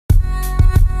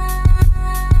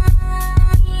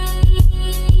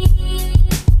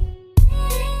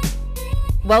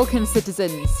Welcome,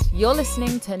 citizens. You're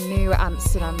listening to New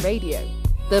Amsterdam Radio,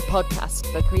 the podcast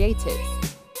for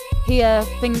creatives. Here,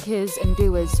 thinkers and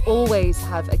doers always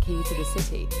have a key to the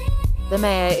city. The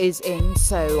mayor is in,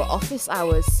 so office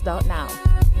hours start now.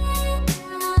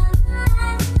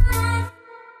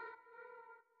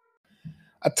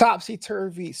 A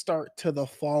topsy-turvy start to the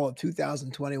fall of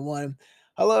 2021.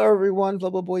 Hello, everyone.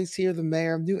 Global Boys here, the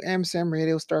mayor. New Amsterdam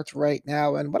Radio starts right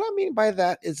now. And what I mean by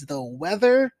that is the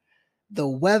weather. The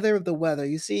weather of the weather.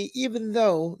 You see, even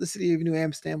though the city of New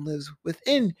Amsterdam lives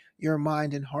within your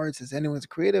mind and hearts as anyone's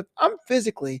creative, I'm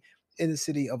physically in the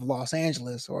city of Los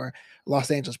Angeles, or Los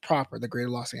Angeles proper, the greater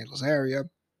Los Angeles area.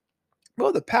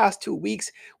 Well, the past 2 weeks,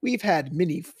 we've had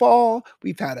mini fall,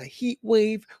 we've had a heat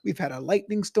wave, we've had a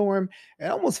lightning storm. It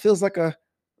almost feels like a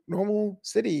normal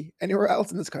city anywhere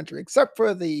else in this country, except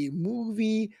for the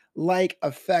movie-like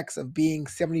effects of being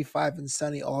 75 and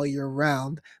sunny all year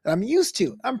round that I'm used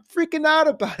to. I'm freaking out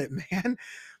about it, man.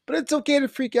 But it's okay to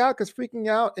freak out, because freaking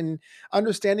out and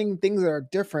understanding things that are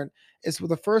different is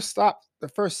the first step,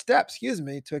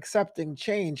 to accepting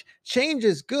change. Change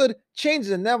is good, change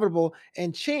is inevitable,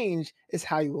 and change is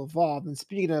how you evolve. And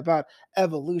speaking about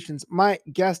evolutions, my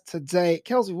guest today,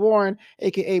 Kelsey Warren,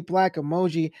 aka Black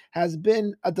Emoji, has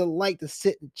been a delight to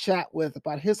sit and chat with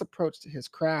about his approach to his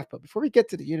craft. But before we get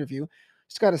to the interview,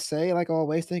 just got to say, like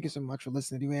always, thank you so much for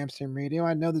listening to New Amsterdam Radio.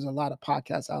 I know there's a lot of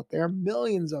podcasts out there,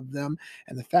 millions of them,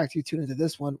 and the fact you tune into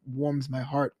this one warms my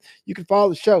heart. You can follow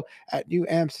the show at New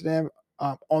Amsterdam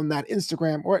on that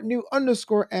Instagram, or at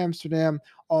new_Amsterdam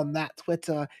on that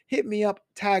Twitter. Hit me up,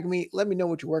 tag me, let me know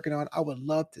what you're working on. I would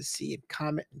love to see and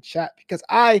comment and chat, because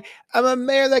I am a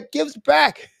mayor that gives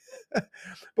back. But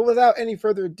without any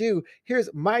further ado, here's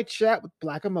my chat with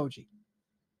Black Emoji.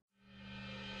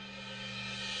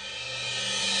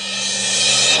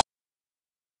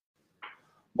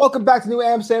 Welcome back to New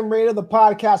Amsterdam Radio, the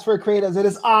podcast for creators. It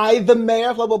is I, the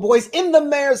mayor, Global Boys, in the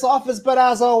mayor's office. But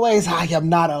as always, I am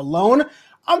not alone.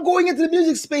 I'm going into the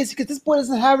music space because this boy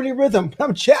doesn't have any rhythm.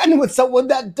 I'm chatting with someone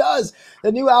that does.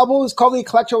 The new album is called The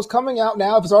Electro. It's coming out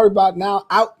now. It's already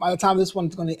out by the time this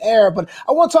one's going to air. But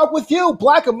I want to talk with you,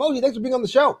 Black Emoji. Thanks for being on the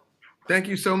show. Thank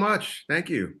you so much. Thank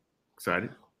you.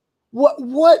 Excited. What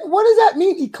does that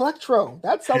mean, Electro?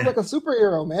 That sounds like a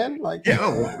superhero, man. Like,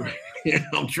 yeah,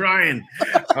 I'm trying.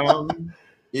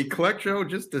 Electro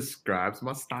just describes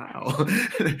my style.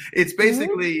 It's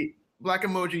basically Black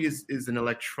Emoji is an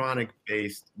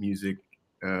electronic-based music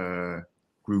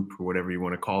group, or whatever you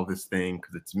want to call this thing,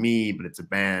 because it's me, but it's a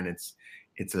band.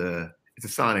 It's a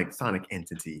sonic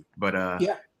entity, but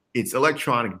it's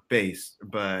electronic-based.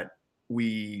 But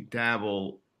we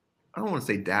dabble. I don't want to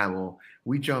say dabble.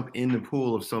 We jump in the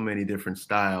pool of so many different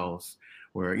styles,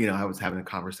 where, I was having a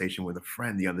conversation with a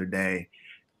friend the other day,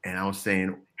 and I was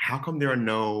saying, how come there are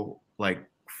no like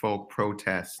folk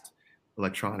protest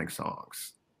electronic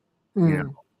songs?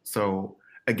 So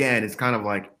again, it's kind of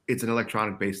like, it's an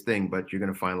electronic based thing, but you're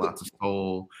going to find lots of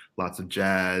soul, lots of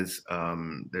jazz.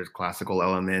 There's classical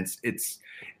elements.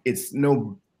 It's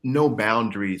no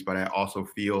boundaries, but I also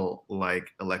feel like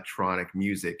electronic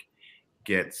music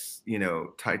gets,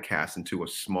 typecast into a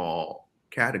small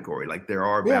category. Like, there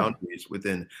are boundaries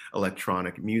within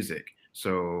electronic music.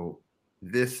 So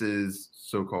this is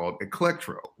so-called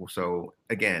electro. So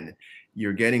again,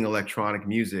 you're getting electronic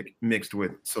music mixed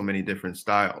with so many different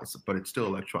styles, but it's still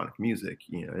electronic music.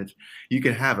 You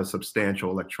can have a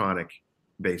substantial electronic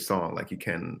based song like you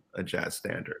can a jazz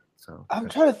standard. So I'm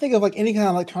trying to think of like any kind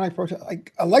of electronic protest.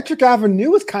 Like Electric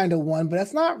Avenue is kind of one, but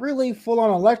that's not really full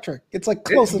on electric. It's like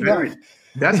close enough.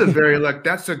 That's a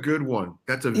good one.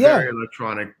 That's a very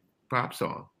electronic pop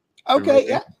song. Okay,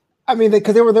 yeah. I mean,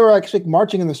 because they were actually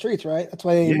marching in the streets, right? That's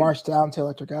why they marched down to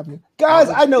Electric Avenue. Guys,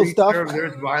 I know stuff.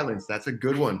 There's violence. That's a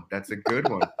good one.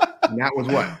 And that was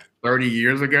what, 30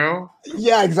 years ago?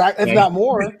 Yeah, exactly. If not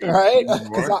more, right?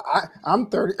 Because I'm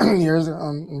 30 years, so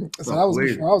that was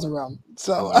before I was around.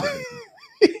 So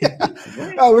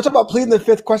we're talking about pleading the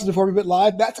fifth question before we went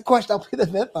live. That's a question I'll plead the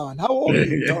fifth on. How old are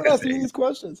you? Don't ask me these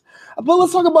questions. But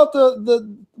let's talk about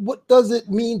the what does it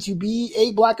mean to be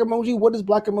a Black Emoji? What does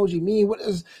Black Emoji mean? What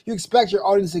does you expect your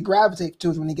audience to gravitate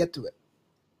to when you get to it?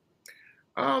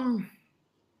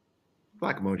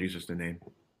 Black Emoji is just a name.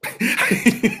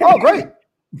 Oh, great.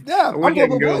 Yeah, I wish I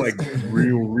could go like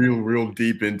real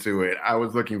deep into it. I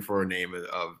was looking for a name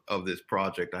of this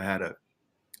project. I had a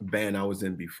band I was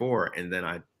in before, and then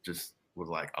I just was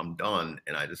like, I'm done,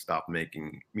 and I just stopped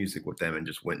making music with them and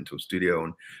just went into a studio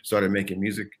and started making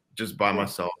music just by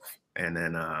myself. And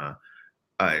then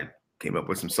I came up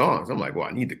with some songs. I'm like, well,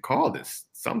 I need to call this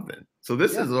something. So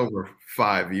this is over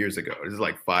 5 years ago. This is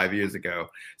like 5 years ago.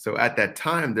 So at that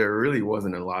time, there really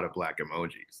wasn't a lot of black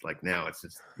emojis. Like now it's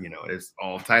just, there's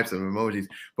all types of emojis.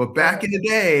 But back in the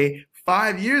day,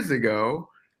 5 years ago,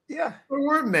 there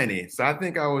weren't many. So I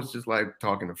think I was just like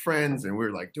talking to friends and we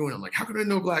were like I'm like, how can I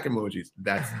know black emojis?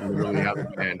 That's literally how the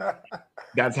band,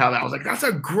 that's how that I was like, that's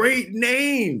a great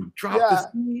name. Drop the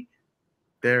C.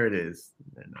 There it is.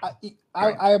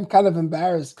 I am kind of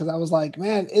embarrassed because I was like,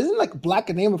 man, isn't like Black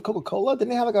a name of Coca-Cola? Didn't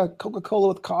they have like a Coca-Cola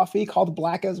with coffee called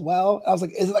Black as well? I was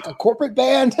like, is it like a corporate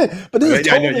band? But this is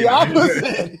totally the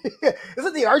opposite. Is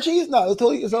it the Archies? No, it's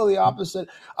totally the opposite.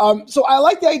 So I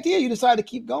like the idea you decided to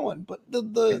keep going, but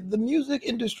the music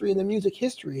industry and the music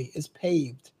history is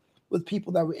paved with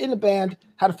people that were in a band,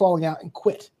 had a falling out, and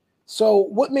quit. So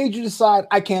what made you decide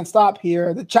I can't stop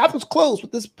here? The chapter's closed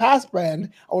with this past band.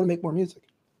 I want to make more music.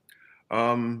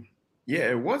 Yeah,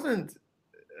 it wasn't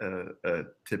a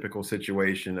typical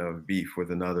situation of beef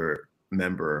with another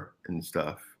member and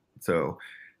stuff. So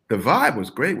the vibe was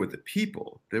great with the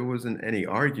people. There wasn't any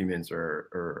arguments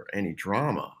or any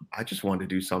drama. I just wanted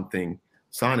to do something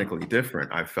sonically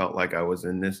different. I felt like I was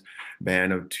in this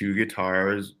band of 2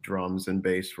 guitars, drums, and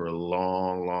bass for a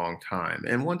long, long time.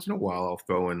 And once in a while, I'll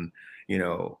throw in,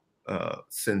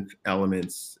 synth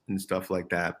elements and stuff like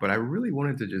that. But I really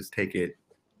wanted to just take it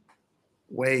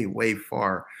way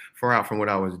far out from what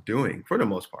I was doing for the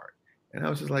most part. And I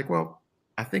was just like, well,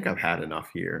 I think I've had enough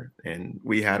here. And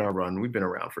we had our run. We've been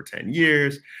around for 10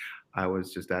 years. I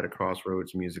was just at a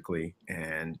crossroads musically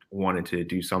and wanted to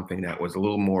do something that was a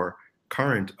little more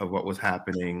current of what was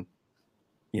happening,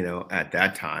 at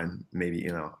that time. Maybe,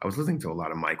 I was listening to a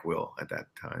lot of Mike Will at that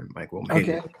time. Mike Will made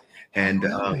it. And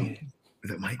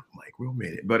Mike Will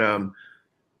made it. But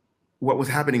what was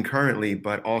happening currently,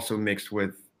 but also mixed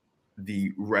with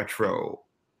the retro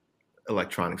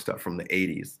electronic stuff from the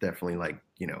 80s, definitely like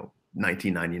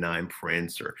 1999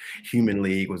 Prince or Human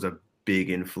League was a big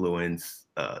influence.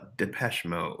 Depeche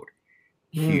Mode,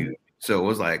 huge. So it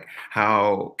was like,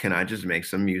 how can I just make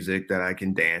some music that I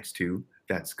can dance to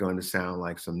that's going to sound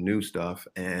like some new stuff,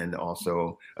 and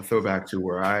also a throwback to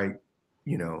where I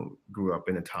grew up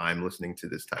in a time listening to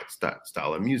this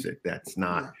style of music. That's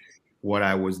not what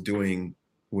I was doing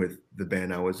with the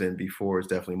band I was in before. Is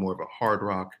definitely more of a hard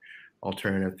rock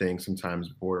alternative thing, sometimes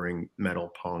bordering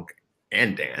metal, punk,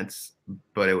 and dance.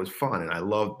 But it was fun and I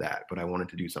loved that. But I wanted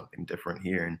to do something different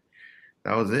here. And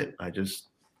that was it. I just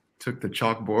took the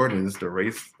chalkboard and just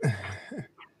erased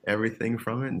everything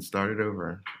from it and started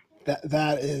over.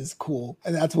 That is cool,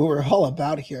 and that's what we're all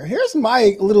about here. Here's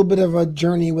my little bit of a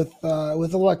journey with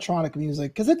electronic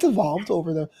music, because it's evolved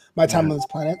over my time on this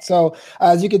planet. So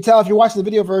as you can tell, if you're watching the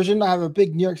video version, I have a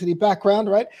big New York City background,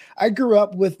 right? I grew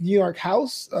up with New York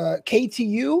house,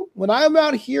 KTU. When I'm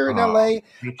out here in LA,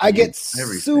 KTU, I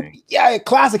get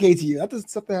classic KTU.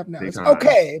 That's something I have now. It's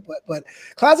okay, but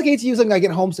classic KTU is something I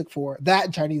get homesick for. That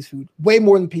and Chinese food, way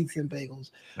more than pizza and bagels.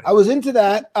 I was into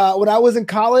that when I was in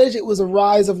college. It was a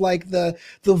rise of like the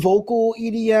vocal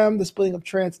EDM, the splitting of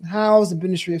trance and house, the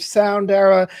Ministry of Sound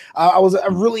era. I was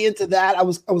really into that. I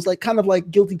was like kind of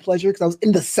like guilty pleasure because I was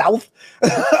in the South.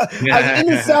 I was in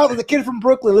the South as a kid from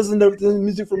Brooklyn, listening to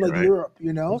music from like Europe.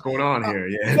 What's going on here?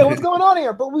 What's going on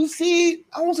here? But we see,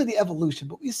 I won't say the evolution,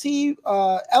 but we see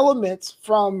elements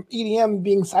from EDM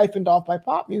being siphoned off by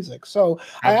pop music. So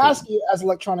I ask you, as an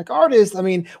electronic artist, I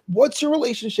mean, what's your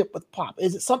relationship with pop?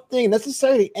 Is it something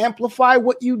necessarily to amplify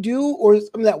what you do, or is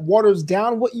it something that waters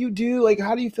down what you do? Like,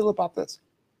 how do you feel about this?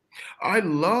 I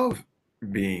love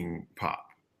being pop.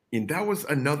 And that was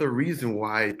another reason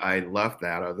why I left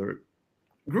that other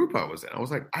group I was in. I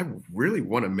was like, I really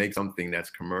want to make something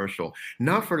that's commercial,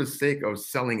 not for the sake of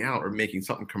selling out or making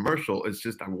something commercial. It's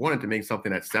just I wanted to make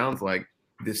something that sounds like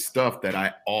this stuff that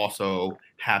I also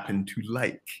happen to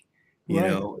like. You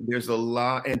know, there's a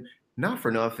lot, and not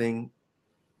for nothing,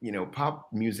 pop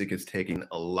music is taking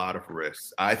a lot of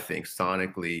risks, I think,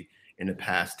 sonically in the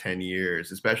past 10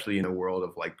 years, especially in a world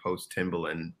of like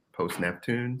post-Timbaland,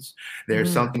 post-Neptunes.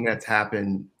 There's something that's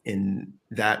happened in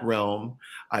that realm.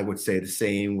 I would say the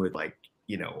same with like,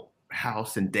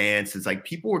 house and dance. It's like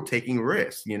people were taking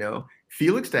risks,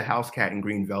 Felix the House Cat and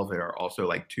Green Velvet are also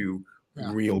like two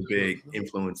real big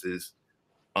influences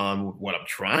on what I'm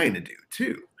trying to do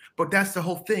too. But that's the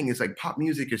whole thing. It's like pop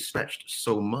music is stretched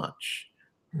so much.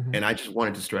 And I just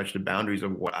wanted to stretch the boundaries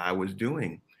of what I was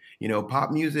doing.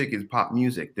 Pop music is pop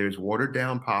music. There's watered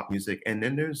down pop music, and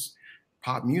then there's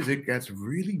pop music that's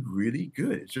really, really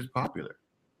good. It's just popular.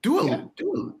 Dua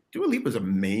Lipa is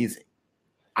amazing.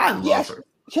 I love her.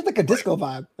 She had like a disco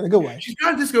vibe in a good way. She's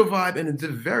got a disco vibe, and it's a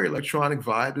very electronic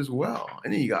vibe as well.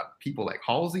 And then you got people like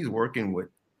Halsey's working with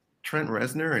Trent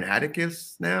Reznor and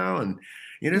Atticus now, and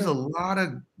there's a lot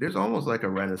of, there's almost like a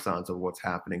renaissance of what's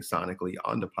happening sonically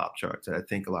on the pop charts that I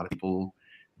think a lot of people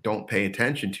don't pay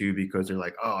attention to because they're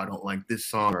like, oh, I don't like this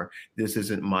song or this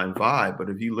isn't my vibe. But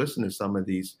if you listen to some of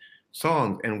these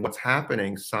songs and what's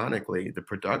happening sonically, the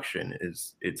production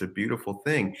it's a beautiful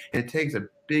thing. And it takes a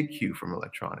big cue from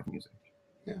electronic music.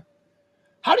 Yeah.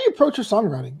 How do you approach your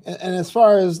songwriting? And as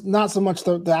far as not so much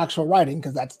the actual writing,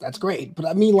 because that's great, but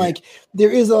I mean, like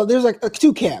there's like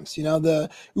two camps, the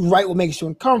write what makes you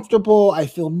uncomfortable. I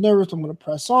feel nervous, I'm going to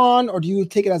press on. Or do you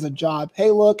take it as a job? Hey,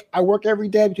 look, I work every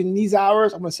day between these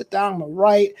hours. I'm going to sit down, I'm going to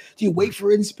write. Do you wait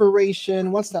for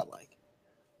inspiration? What's that like?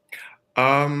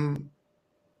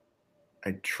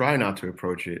 I try not to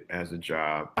approach it as a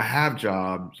job. I have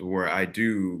jobs where I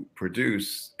do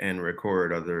produce and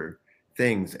record other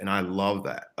things, and I love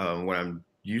that. When I'm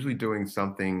usually doing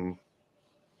something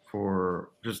for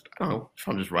just, I don't know, if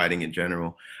I'm just writing in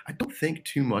general, I don't think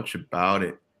too much about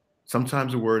it.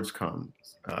 Sometimes the words come,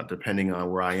 depending on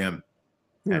where I am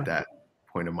at that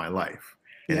point of my life.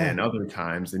 And other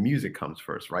times the music comes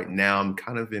first. Right now I'm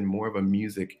kind of in more of a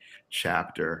music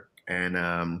chapter,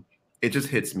 and it just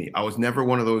hits me. I was never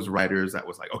one of those writers that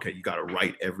was like, okay, you got to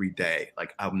write every day.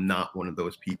 Like, I'm not one of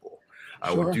those people.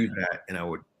 I would do that, and I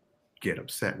would get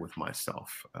upset with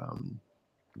myself,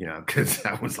 because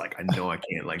I was like, I know I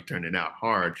can't like turn it out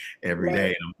hard every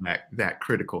day, and I'm that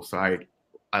critical. So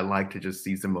I like to just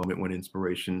seize the moment when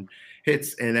inspiration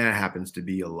hits, and that happens to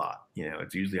be a lot.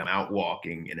 It's usually I'm out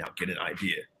walking and I'll get an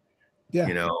idea,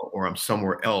 or I'm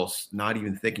somewhere else, not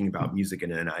even thinking about music,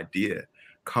 and an idea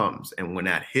comes. And when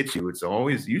that hits you, it's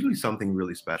always usually something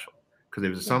really special, because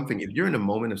there's something, if you're in a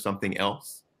moment of something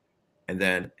else, and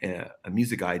then a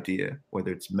music idea,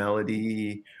 whether it's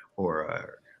melody or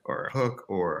a hook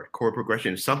or a chord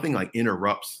progression, something like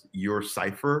interrupts your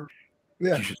cipher,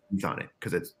 you should seize on it,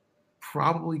 because it's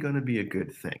probably going to be a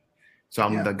good thing. So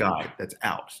I'm the guy that's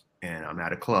out, and I'm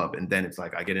at a club, and then it's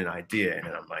like I get an idea, and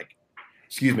then I'm like,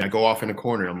 excuse me, I go off in a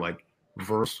corner, I'm like,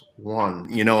 verse 1,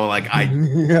 like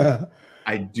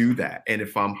I do that. And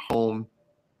if I'm home,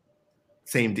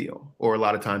 same deal. Or a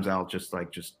lot of times I'll just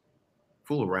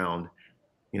fool around.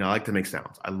 I like to make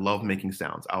sounds. I love making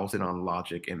sounds. I'll sit on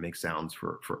Logic and make sounds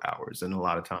for hours. And a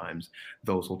lot of times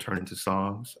those will turn into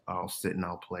songs. I'll sit and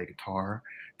I'll play guitar.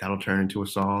 That'll turn into a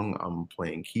song. I'm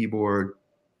playing keyboard.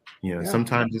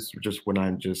 Sometimes it's just when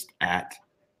I'm just at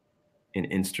an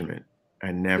instrument.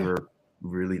 I never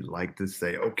really like to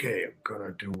say, okay, I'm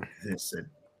going to do this at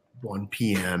 1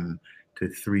 p.m. to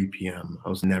 3 p.m. I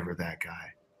was never that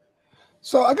guy.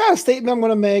 So I got a statement I'm going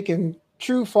to make, and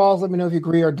true, false, let me know if you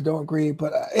agree or don't agree,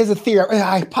 but it's a theory, a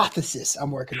hypothesis I'm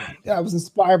working on. I was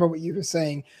inspired by what you were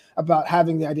saying about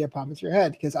having the idea pop into your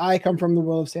head, because I come from the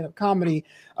world of stand-up comedy.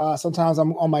 Sometimes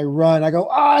I'm on my run. I go,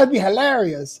 it'd be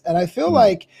hilarious. And I feel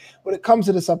like when it comes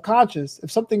to the subconscious, if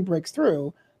something breaks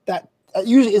through, that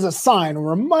usually is a sign, a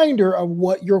reminder of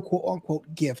what your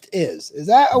quote-unquote gift is. Is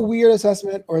that a weird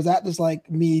assessment, or is that just like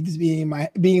me just being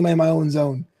in my own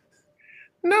zone?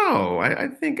 No, I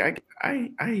think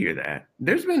I hear that.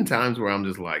 There's been times where I'm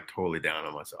just like totally down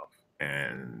on myself,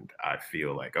 and I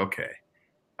feel like, okay,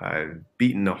 I've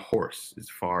beaten a horse as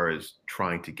far as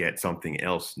trying to get something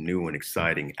else new and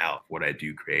exciting out what I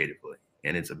do creatively,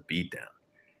 and it's a beatdown.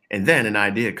 And then an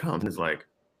idea comes, and it's like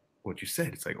what you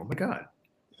said. It's like, oh my God,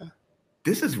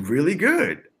 this is really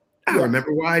good. I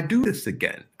remember why I do this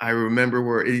again. I remember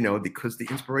where, because the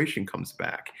inspiration comes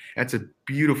back. That's a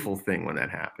beautiful thing when that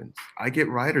happens. I get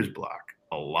writer's block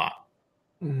a lot,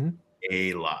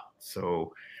 a lot.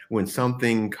 So when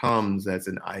something comes as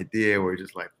an idea where you're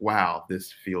just like, wow,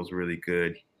 this feels really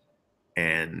good,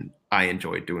 and I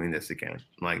enjoy doing this again.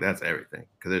 Like, that's everything.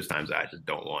 Because there's times I just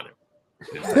don't want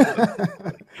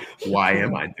it. Why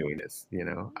am I doing this?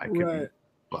 I could be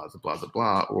blah, blah, blah,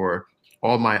 blah, or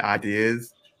all my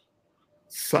ideas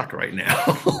suck right now.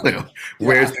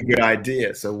 Where's the good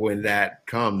idea? So when that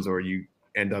comes, or you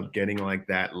end up getting like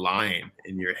that line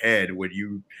in your head when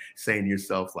you saying to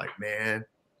yourself, like, man,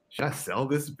 should I sell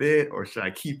this bit or should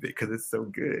I keep it because it's so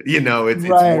good? It's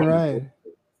right.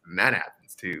 And that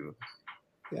happens too.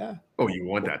 Yeah. Oh, you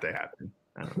want that to happen.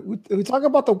 We talk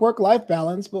about the work-life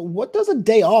balance, but what does a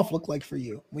day off look like for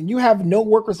you when you have no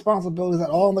work responsibilities at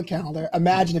all on the calendar?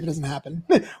 Imagine if it doesn't happen.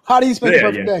 How do you spend the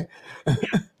perfect day?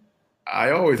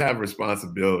 I always have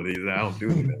responsibilities. I don't do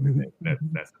them every day.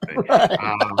 That's the thing.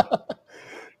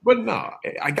 But no,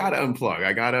 I gotta unplug.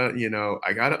 I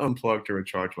gotta unplug to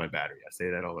recharge my battery. I say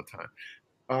that all the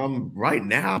time. Right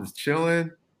now, I'm just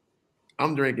chilling.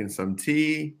 I'm drinking some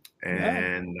tea,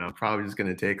 and I'm probably just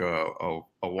gonna take a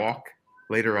walk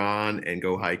later on and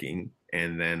go hiking,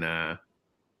 and then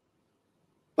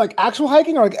like actual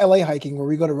hiking or like LA hiking where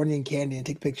we go to Runyon Candy and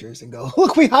take pictures and go,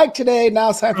 look, we hiked today. Now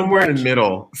it's time for somewhere in brunch. the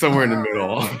middle. Somewhere in the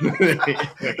middle.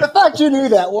 The fact you knew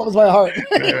that warms my heart.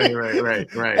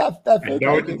 Right. That I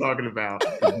know what you're talking about.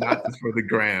 It's not just for the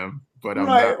gram, but I'm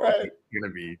Right, not right.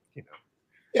 gonna be,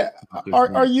 Yeah. just Are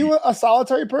gonna you a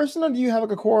solitary person, or do you have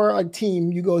like a core like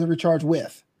team you go to recharge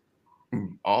with? be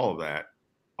all of that.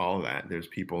 There's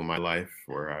people in my life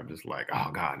where I'm just like,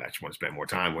 oh God, I just want to spend more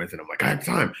time with, and I'm like, I have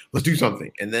time. Let's do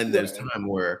something. And then there's time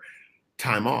where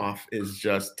time off is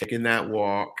just taking that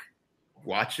walk,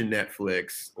 watching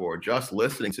Netflix, or just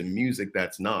listening to music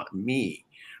that's not me.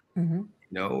 Mm-hmm.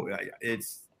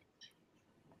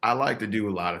 I like to do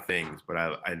a lot of things, but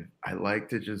I like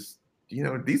to just,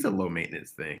 these are low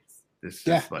maintenance things. It's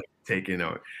just like taking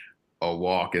a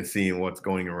walk and seeing what's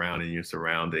going around in your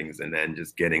surroundings, and then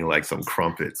just getting like some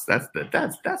crumpets. That's the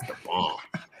bomb.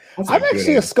 I'm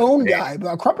actually a scone guy,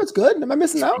 but crumpets good. Am I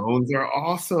missing out? Scones are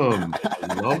awesome.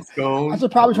 I love scones. I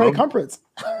should probably try crumpets.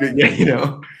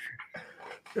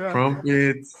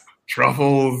 Crumpets,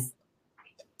 truffles.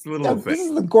 It's a little this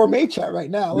is the gourmet chat right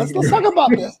now. Let's talk about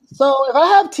this. So if I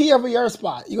have tea every your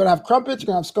spot, you're gonna have crumpets, you're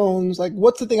gonna have scones. Like,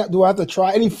 what's the thing? Do I have to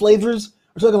try any flavors?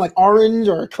 We're talking like orange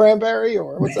or cranberry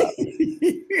or what's up?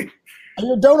 Are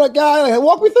you a donut guy? Like,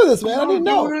 walk me through this, man. I didn't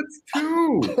know. Donuts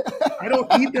too. I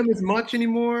don't eat them as much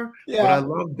anymore, but I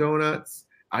love donuts.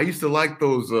 I used to like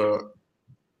those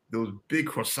big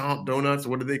croissant donuts.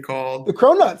 What are they called? The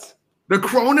cronuts. The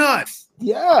cronuts.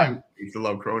 Yeah. I used to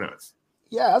love cronuts.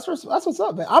 Yeah, that's what's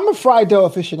up, man. I'm a fried dough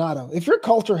aficionado. If your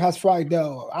culture has fried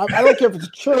dough, I don't care if it's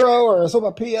a churro or a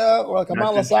sopapilla or like a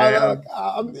malasada.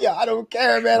 I don't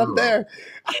care, man. I'm there.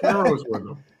 Churros were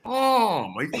the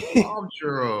bomb. I love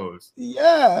churros.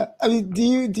 Yeah, I mean, do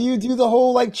you do the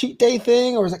whole like cheat day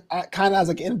thing, or is it kind of as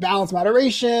like in balance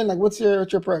moderation? Like, what's your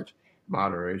approach?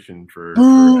 Moderation for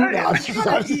Well, you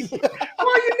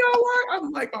know what?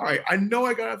 I'm like, all right, I know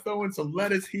I gotta throw in some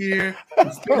lettuce here,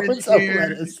 some spinach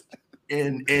here,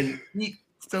 and eat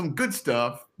some good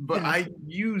stuff, but I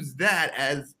use that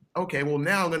as okay. Well,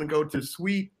 now I'm gonna go to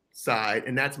sweet side,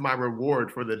 and that's my reward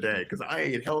for the day because I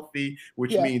ate healthy,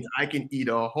 which means I can eat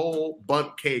a whole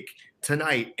bundt cake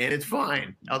tonight, and it's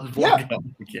fine. I'll just walk it off.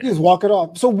 You just walk it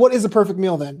off. So, what is the perfect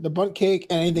meal then? The bundt cake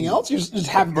and anything else? You just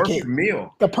have the cake.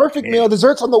 Meal. The perfect meal.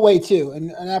 Desserts on the way too,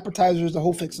 and appetizers, the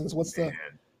whole fixings. What's the?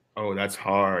 Oh, that's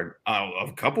hard.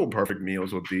 A couple perfect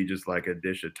meals would be just like a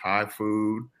dish of Thai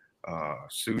food,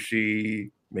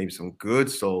 sushi, maybe some good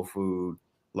soul food.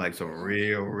 Like some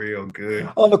real good.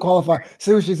 I love the qualifier.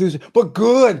 Sushi, but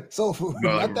good soul food.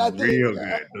 Not that real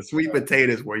good. The sweet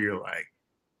potatoes where you're like,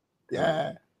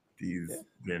 then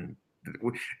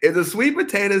if the sweet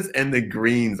potatoes and the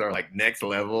greens are like next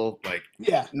level, like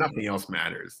nothing else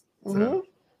matters. So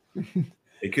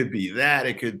it could be that.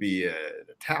 It could be an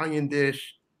Italian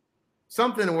dish.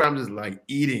 Something where I'm just like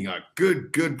eating a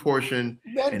good portion.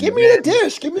 Man, give me the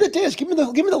dish. Give me the dish. Give me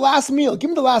the last meal.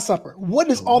 Give me the last supper.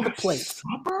 What is on the plate?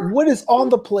 Supper? What is on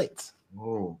the plate?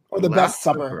 Oh, or the best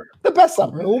supper. The best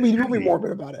supper. We'll be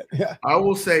morbid about it. Yeah. I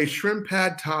will say shrimp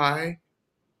pad thai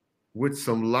with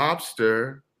some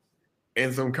lobster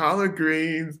and some collard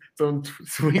greens, some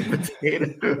sweet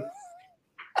potatoes.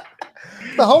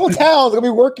 The whole town's gonna be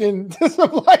working to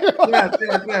supply.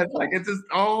 It's like it's just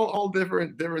all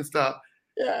different stuff.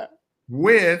 Yeah.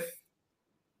 With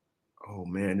oh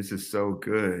man, this is so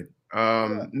good.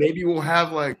 Maybe we'll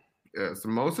have like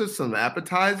samosas, some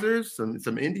appetizers,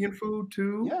 some Indian food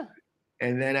too. Yeah.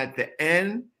 And then at the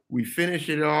end, we finish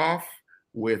it off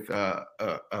with a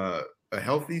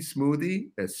healthy smoothie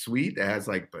that's sweet that has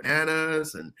like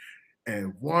bananas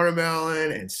and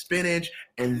watermelon and spinach,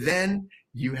 and then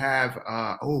you have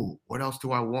what else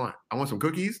do I want? I want some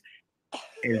cookies,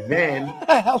 and then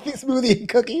a healthy smoothie and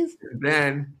cookies.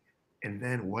 And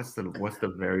then what's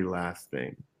the very last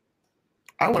thing?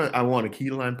 I want a key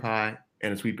lime pie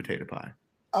and a sweet potato pie.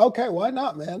 Okay, why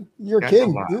not, man? You're a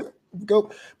king. Go,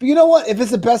 but you know what? If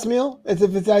it's the best meal, if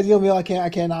it's the ideal meal, I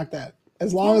can't knock that.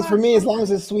 As long as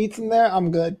there's sweets in there,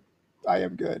 I'm good. I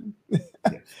am good.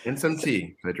 Yes. And some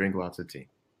tea. I drink lots of tea.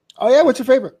 Oh yeah, what's your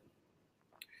favorite?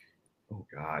 Oh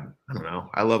God, I don't know.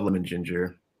 I love lemon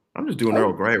ginger. I'm just doing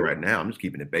Earl Grey right now. I'm just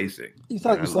keeping it basic. You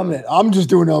thought you slumming it. I'm just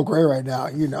doing Earl Grey right now.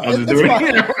 You know, I'm just doing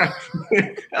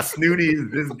it. How snooty is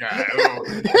this guy?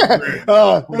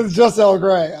 It's just Earl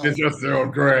Grey. It's just Earl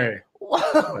Grey.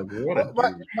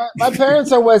 My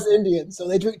parents are West Indian, so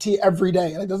they drink tea every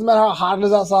day. Like, doesn't matter how hot it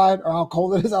is outside or how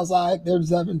cold it is outside, they're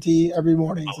just having tea every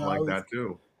morning. I like that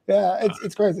too. Yeah,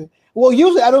 it's crazy. Well,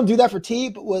 usually I don't do that for tea,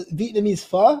 but with Vietnamese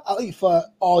pho, I'll eat pho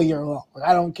all year long. Like,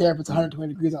 I don't care if it's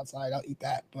 120 degrees outside, I'll eat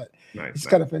that. But Nice, it's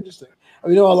nice. kind of interesting.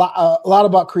 We know a lot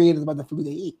about creators about the food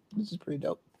they eat, which is pretty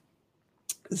dope.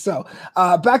 So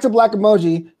back to Black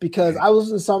Emoji, because I was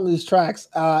listening to some of these tracks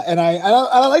and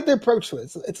I like the approach to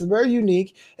it. It's very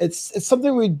unique. It's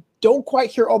something we don't quite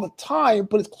hear all the time,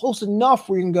 but it's close enough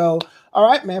where you can go, all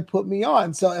right, man, put me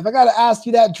on. So if I got to ask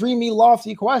you that dreamy,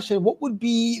 lofty question, what would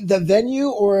be the venue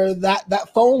or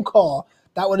that phone call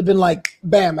that would have been like,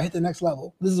 bam, I hit the next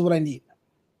level. This is what I need.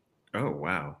 Oh,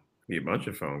 wow. Be a bunch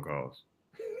of phone calls.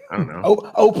 I don't know.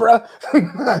 Oprah.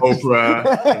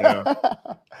 Oprah, you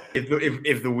know.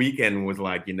 If the Weeknd was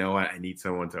like, you know what, I need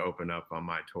someone to open up on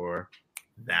my tour,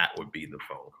 that would be the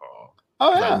phone call.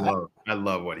 Oh yeah, I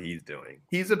love what he's doing.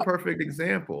 He's a perfect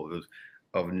example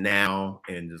of now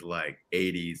and just like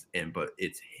 80s, but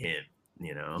it's him,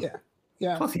 you know.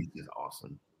 Yeah. Plus, he's just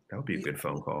awesome. That would be a good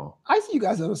phone call. I see you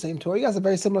guys on the same tour. You guys are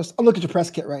very similar. I'm looking at your press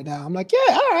kit right now. I'm like, yeah,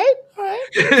 all right. Right.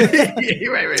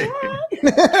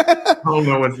 I don't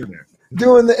know what's in there.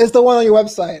 It's the one on your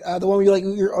website, the one where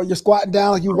you're squatting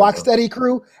down like you rock steady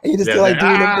crew, and you just get like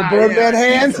doing the Birdman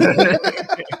hands.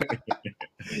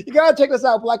 You gotta check this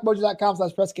out,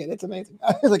 blackmojo.com/presskit. It's amazing.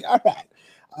 I was like, all right.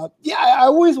 I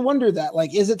always wonder that,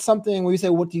 like, is it something where you say,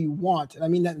 what do you want? And I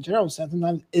mean that in general sense.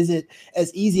 Sometimes is it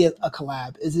as easy as a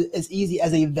collab? Is it as easy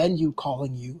as a venue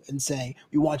calling you and saying,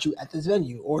 we want you at this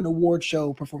venue, or an award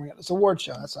show performing at this award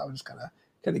show? That's why I was just kind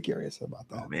of curious about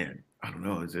that. Oh man, I don't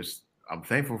know. It's just, I'm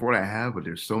thankful for what I have, but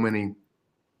there's so many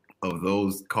of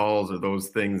those calls or those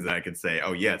things that I could say,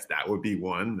 oh yes, that would be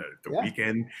one. The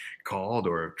Weeknd called,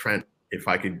 or Trent. If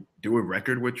I could do a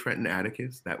record with Trenton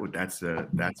Atticus, that's a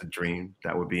dream.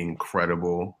 That would be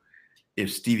incredible.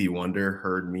 If Stevie Wonder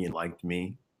heard me and liked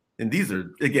me, and these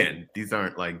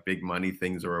aren't like big money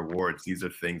things or awards. These are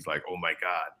things like, oh my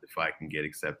God, if I can get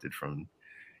accepted from,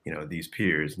 you know, these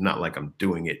peers. Not like I'm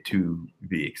doing it to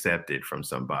be accepted from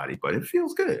somebody, but it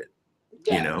feels good.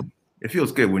 Yeah. You know, it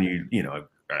feels good when you know,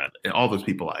 all those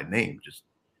people I named, just,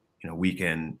 you know,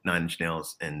 Weeknd, Nine Inch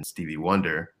Nails, and Stevie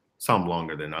Wonder. Some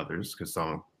longer than others, because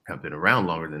some have been around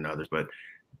longer than others, but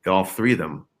all three of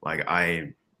them, like,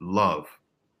 I love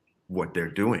what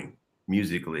they're doing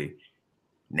musically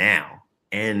now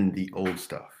and the old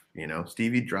stuff. You know,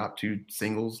 Stevie dropped 2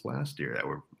 singles last year that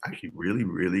were actually really,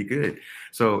 really good.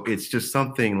 So it's just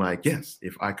something like, yes,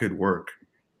 if I could work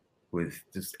with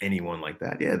just anyone like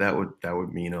that, yeah, that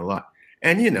would mean a lot.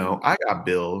 And, you know, I got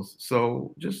bills,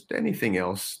 so just anything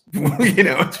else, you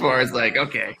know, as far as like,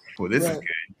 okay, well, this is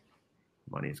good.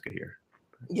 Money's good here.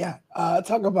 Yeah.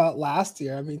 Talk about last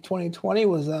year. I mean, 2020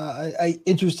 was a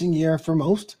interesting year for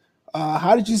most.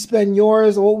 How did you spend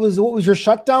yours? What was your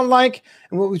shutdown like?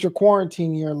 And what was your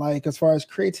quarantine year like as far as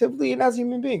creatively and as a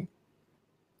human being?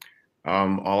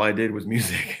 All I did was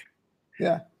music.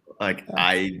 Yeah.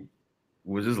 I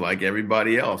was just like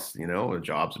everybody else, you know, the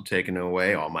jobs are taken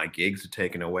away. All my gigs are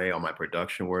taken away. All my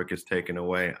production work is taken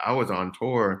away. I was on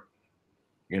tour,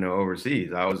 you know,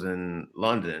 overseas. I was in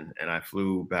London and I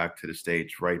flew back to the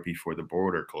States right before the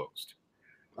border closed.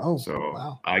 Oh, so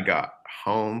wow. I got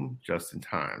home just in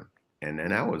time. And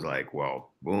then I was like,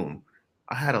 well, boom.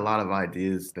 I had a lot of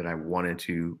ideas that I wanted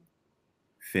to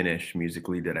finish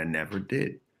musically that I never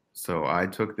did. So I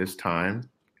took this time.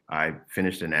 I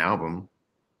finished an album,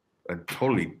 a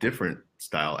totally different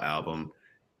style album,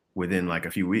 within like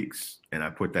a few weeks. And I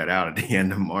put that out at the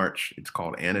end of March. It's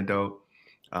called Antidote.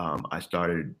 I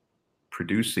started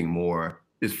producing more.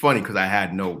 It's funny because I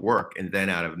had no work, and then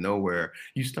out of nowhere,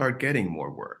 you start getting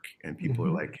more work, and people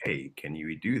are like, "Hey, can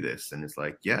you do this?" And it's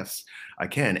like, "Yes, I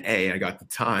can." A, I got the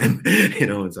time, you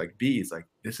know. It's like B, it's like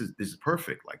this is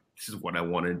perfect. Like, this is what I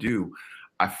want to do.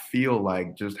 I feel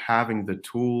like just having the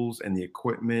tools and the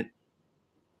equipment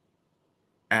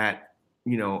at,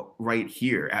 you know, right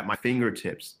here at my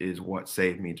fingertips is what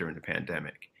saved me during the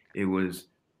pandemic. It was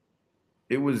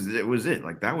it.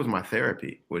 Like, that was my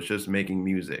therapy, was just making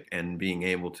music and being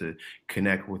able to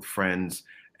connect with friends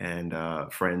and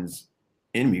friends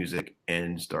in music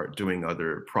and start doing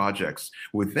other projects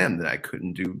with them that I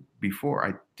couldn't do before.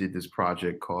 I did this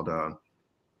project called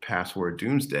Password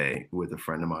Doomsday with a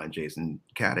friend of mine, Jason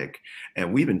Caddick,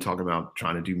 and we've been talking about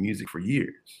trying to do music for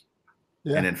years.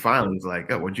 Yeah. And then finally it's like,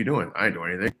 oh, what you doing? I ain't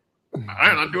doing anything.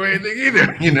 I'm not doing anything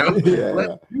either, you know.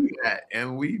 Let's do that.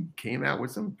 And we came out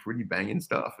with some pretty banging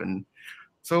stuff. And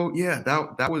so yeah,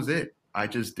 that was it. I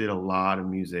just did a lot of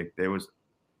music.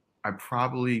 I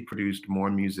probably produced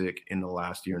more music in the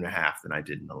last year and a half than I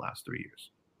did in the last 3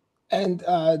 years. And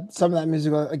some of that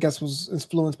music, I guess, was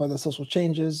influenced by the social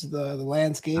changes, the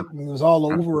landscape. I mean, it was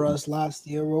all over us last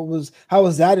year. How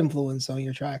was that influence on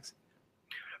your tracks?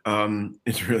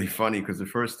 It's really funny because the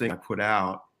first thing I put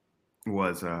out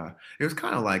was it was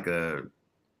kind of like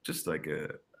just like an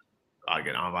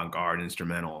avant-garde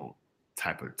instrumental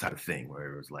type of thing,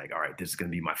 where it was like, all right, this is gonna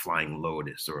be my Flying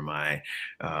Lotus or my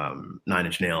Nine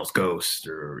Inch Nails Ghost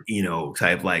or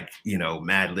type, like,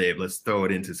 Mad Lib. Let's throw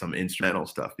it into some instrumental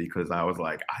stuff, because I was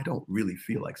like, I don't really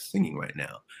feel like singing right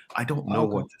now. I don't know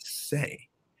what to say,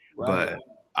 but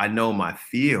I know my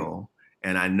feel,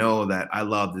 and I know that I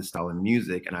love this style of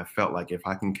music, and I felt like if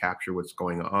I can capture what's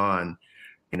going on,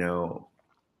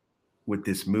 with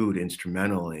this mood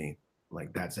instrumentally,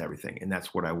 like, that's everything. And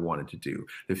that's what I wanted to do.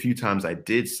 The few times I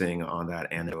did sing on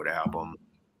that Antidote album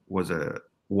was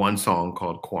one song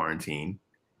called Quarantine.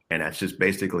 And that's just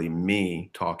basically me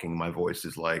talking. My voice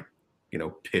is like,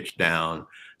 pitched down.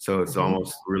 So it's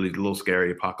almost really a little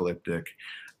scary, apocalyptic,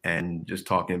 and just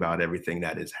talking about everything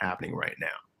that is happening right now.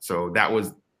 So that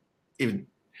was,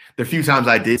 the few times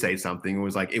I did say something,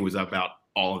 it was about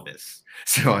all of this.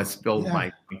 So I spilled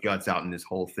my guts out in this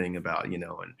whole thing about,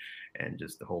 and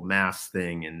just the whole mask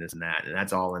thing and this and that. And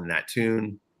that's all in that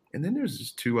tune. And then there's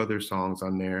just two other songs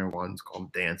on there. One's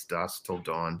called Dance Dusk Till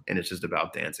Dawn. And it's just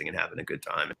about dancing and having a good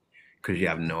time, because you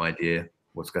have no idea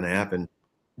what's going to happen.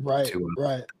 Right.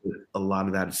 Right. A lot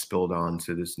of that is spilled on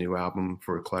to this new album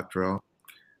for Electro.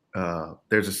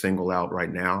 There's a single out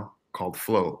right now called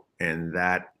Float. And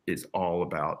that is all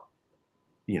about,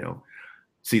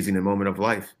 seizing the moment of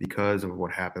life because of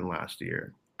what happened last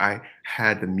year. I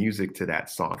had the music to that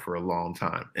song for a long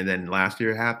time. And then last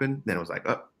year happened. Then it was like,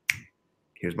 oh,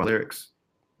 here's my lyrics.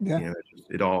 Yeah.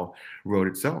 It all wrote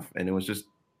itself. And it was just,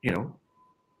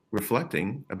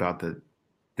 reflecting about the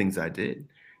things I did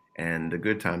and the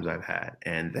good times I've had.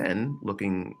 And then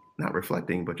not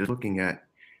reflecting, but just looking at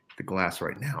the glass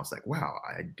right now. It's like, wow,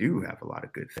 I do have a lot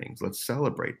of good things. Let's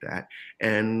celebrate that.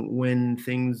 And when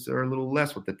things are a little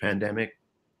less with the pandemic,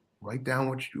 write down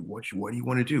what do you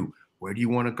want to do? Where do you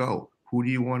want to go? Who do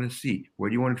you want to see? Where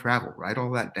do you want to travel? Write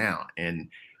all that down. And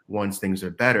once things are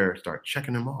better, start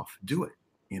checking them off. Do it.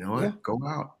 Go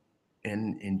out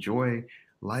and enjoy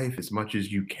life as much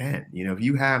as you can. If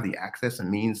you have the access and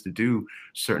means to do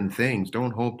certain things, don't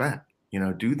hold back.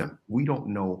 Do them. We don't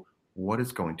know what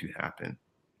is going to happen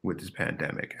with this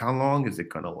pandemic. How long is it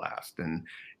going to last? And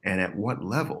at what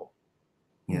level?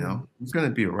 It's going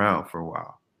to be around for a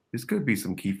while. This could be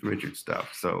some Keith Richards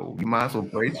stuff. So you might as well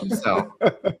brace yourself,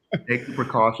 take the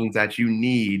precautions that you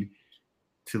need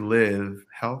to live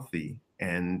healthy,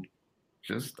 and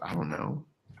just, I don't know.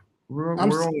 We're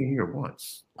only here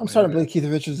once. I'm starting to believe Keith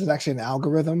Richards is actually an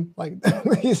algorithm. Like,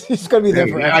 he's going to be there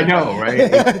forever. I know, right?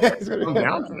 It's come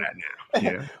down to that now.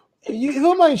 Yeah. You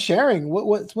don't mind sharing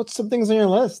what's some things on your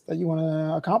list that you want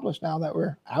to accomplish now that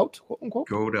we're out, quote unquote?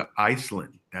 Go to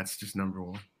Iceland. That's just number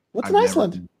one. What's in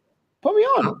Iceland? Put me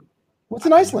on. What's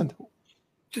in Iceland?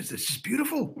 It's just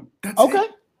beautiful. That's okay.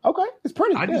 It. Okay. It's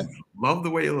pretty I good. just love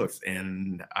the way it looks.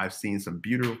 And I've seen some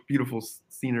beautiful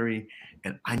scenery,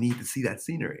 and I need to see that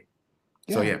scenery.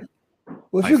 Yeah. So, yeah.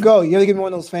 Well, if you go, you have to give me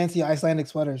one of those fancy Icelandic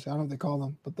sweaters. I don't know what they call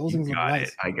them, but those things look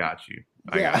nice. I got you.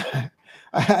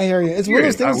 I hear you. It's one of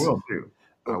those things. I will too.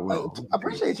 I will. I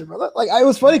appreciate you, brother. Like, I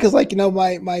was funny because, like,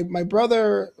 my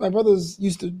brothers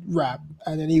used to rap,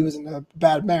 and then he was in a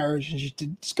bad marriage and she to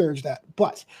discourage that.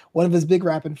 But one of his big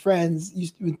rapping friends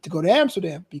used to go to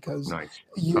Amsterdam because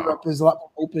Europe is a lot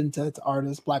more open to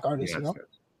artists, black artists, Yes.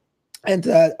 And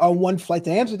on one flight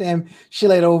to Amsterdam, she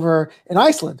laid over in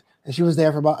Iceland. And she was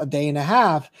there for about a day and a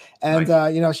half. And,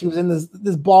 she was in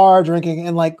this bar drinking,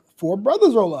 and like 4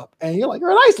 brothers roll up. And you're like, you're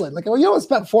in Iceland. Like, well, you don't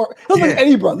expect 4. It wasn't like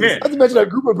any brothers. Not to mention a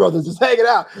group of brothers just hanging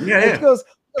out. And she goes,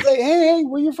 I was like, hey,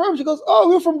 where you from? She goes, oh,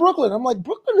 we're from Brooklyn. I'm like,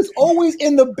 Brooklyn is always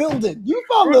in the building. You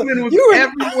found Brooklyn was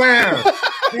everywhere.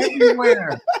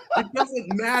 Everywhere. It doesn't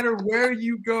matter where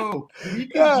you go. We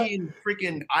could be in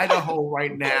freaking Idaho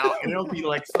right now, and it'll be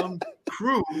like some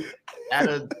crew at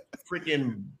a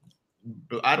freaking,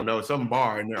 I don't know, some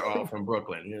bar, and they're all from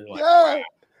Brooklyn. You're like, wow.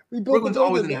 Brooklyn's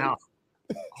always in the house.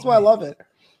 That's why I love it.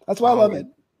 That's why I love it.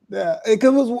 Yeah,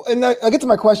 and I get to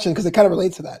my question because it kind of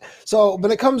relates to that. So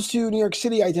when it comes to New York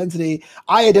City identity,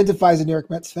 I identify as a New York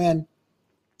Mets fan.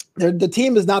 The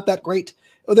team is not that great.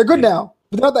 Well, they're good now,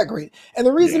 but they're not that great. And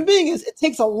the reason being is it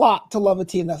takes a lot to love a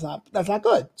team that's not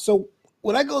good. So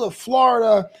when I go to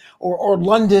Florida or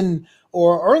London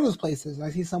or in those places, and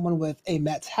I see someone with a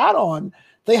Mets hat on,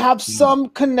 they have some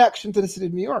connection to the city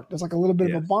of New York. There's like a little bit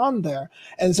of a bond there.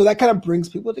 And so that kind of brings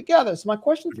people together. So my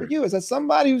question for you is, as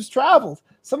somebody who's traveled,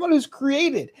 someone who's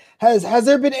created, has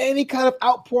there been any kind of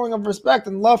outpouring of respect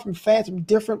and love from fans from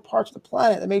different parts of the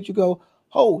planet that made you go,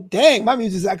 oh, dang, my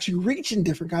music is actually reaching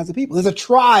different kinds of people? There's a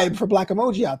tribe for Black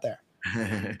Emoji out there.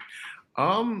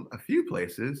 A few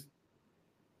places.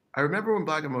 I remember when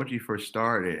Black Emoji first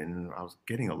started, and I was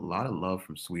getting a lot of love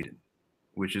from Sweden,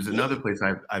 which is another place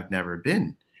I've never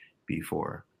been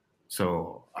before.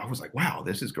 So I was like, wow,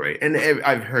 this is great. And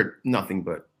I've heard nothing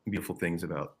but beautiful things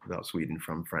about Sweden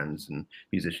from friends and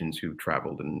musicians who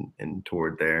traveled and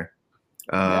toured there.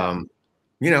 I'm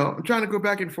trying to go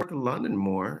back and forth to London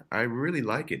more. I really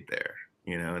like it there,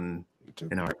 and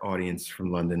our audience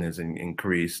from London has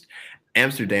increased.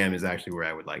 Amsterdam is actually where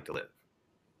I would like to live.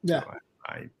 Yeah. So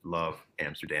I love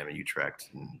Amsterdam and Utrecht.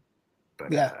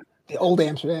 The old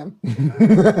Amsterdam.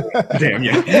 Damn,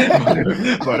 yeah.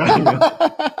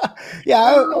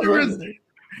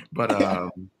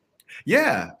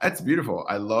 Yeah, that's beautiful.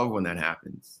 I love when that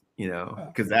happens,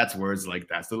 because that's where it's like,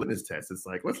 that's the litmus test. It's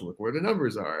like, let's look where the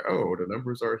numbers are. Oh, the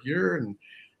numbers are here and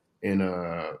in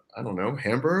I don't know,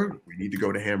 Hamburg. We need to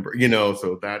go to Hamburg,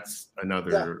 so that's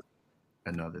another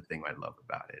thing I love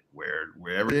about it.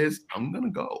 Wherever it is, I'm gonna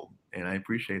go. And I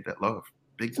appreciate that love.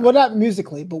 Big time. Well, not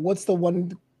musically, but what's the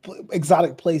one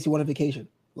exotic place you want to vacation,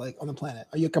 like on the planet?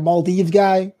 Are you like a Maldives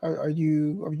guy? Are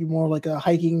you more like a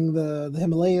hiking the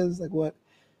Himalayas? Like what?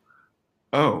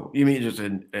 Oh, you mean just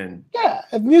in yeah,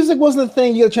 if music wasn't a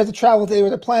thing, you had a chance to travel to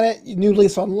the planet, you new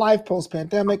lease on life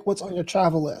post-pandemic, what's on your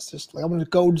travel list? Just like, I'm gonna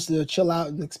go just to chill out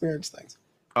and experience things.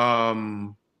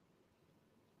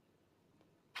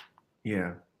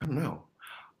 Yeah, I don't know.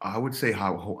 I would say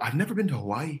I've never been to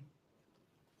Hawaii.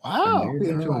 Wow. I've never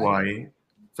been to Hawaii.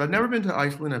 So I've never been to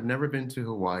Iceland. I've never been to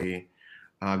Hawaii.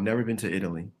 I've never been to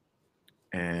Italy.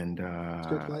 And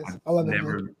I've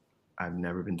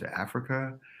never been to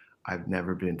Africa. I've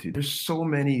never been to, there's so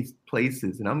many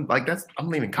places, and I'm like, I'm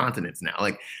leaving continents now.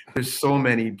 Like, there's so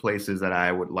many places that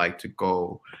I would like to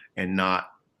go and not,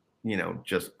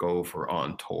 just go for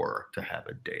on tour to have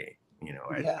a day.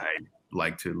 I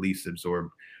like to at least absorb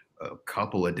a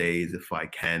couple of days if I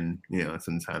can.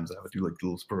 Sometimes I would do like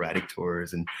little sporadic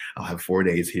tours, and I'll have 4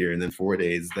 days here and then 4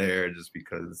 days there, just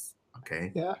because, I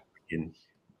can,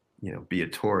 be a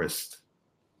tourist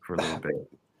for a little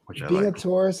bit. Being a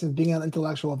tourist and being an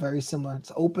intellectual are very similar.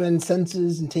 It's open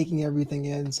senses and taking everything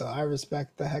in. So I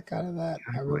respect the heck out of that.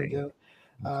 Exactly. I really do.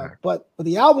 But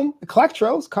the album,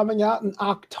 Electro, is coming out in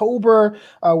October,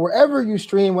 wherever you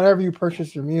stream, whenever you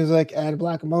purchase your music. And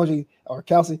Black Emoji, or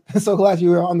Kelsey, so glad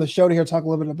you were on the show to hear talk a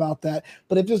little bit about that.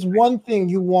 But if there's one thing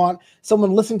you want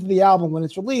someone listening to the album when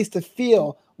it's released to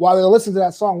feel while they're listening to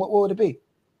that song, what would it be?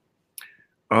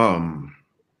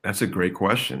 That's a great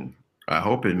question. I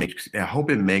hope it makes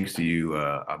you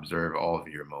observe all of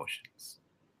your emotions.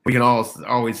 We can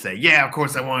always say, yeah, of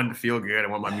course I wanted to feel good. I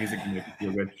want my music to make you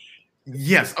feel good.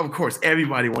 Yes, of course,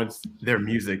 everybody wants their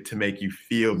music to make you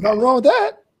feel good. Nothing wrong with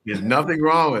that. There's nothing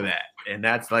wrong with that. And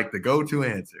that's like the go-to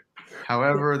answer.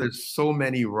 However, there's so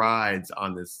many rides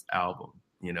on this album.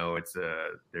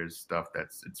 There's stuff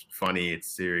it's funny, it's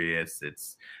serious,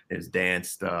 there's dance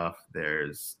stuff,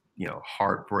 there's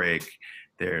heartbreak,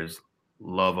 there's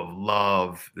love of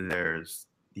love, there's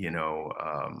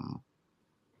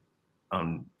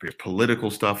there's political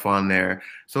stuff on there.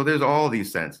 So there's all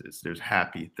these senses. There's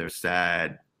happy, there's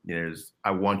sad, I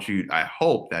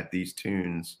hope that these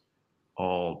tunes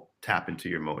all tap into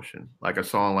your emotion. Like a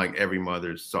song like Every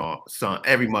Mother's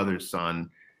Son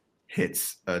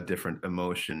hits a different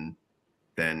emotion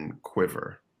than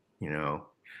Quiver.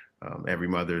 Every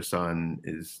Mother's Son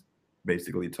is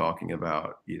basically talking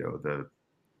about the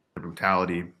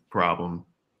brutality problem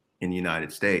in the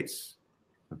United States,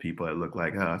 the people that look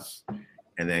like us,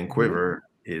 and then Quiver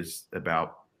is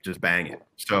about just banging.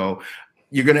 So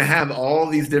you're gonna have all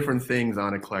these different things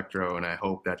on Electro, and I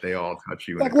hope that they all touch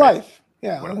you. Like life,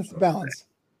 that's balance.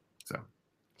 So,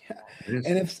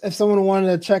 and if someone wanted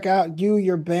to check out you,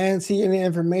 your band, see any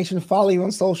information, follow you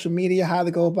on social media, how to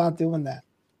go about doing that?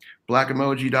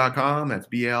 blackemoji.com. That's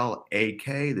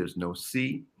BLAK. There's no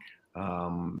C.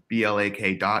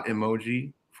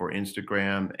 BLAK.emoji for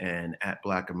Instagram, and at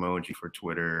Black Emoji for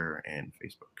Twitter and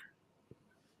Facebook.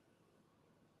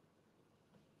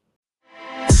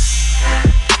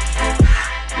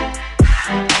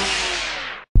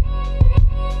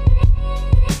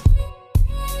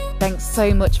 Thanks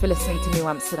so much for listening to New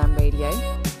Amsterdam Radio.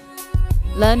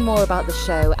 Learn more about the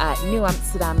show at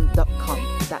newamsterdam.com.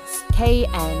 That's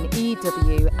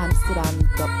KNEW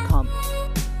Amsterdam.com.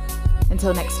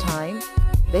 Until next time,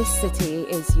 this city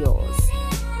is yours.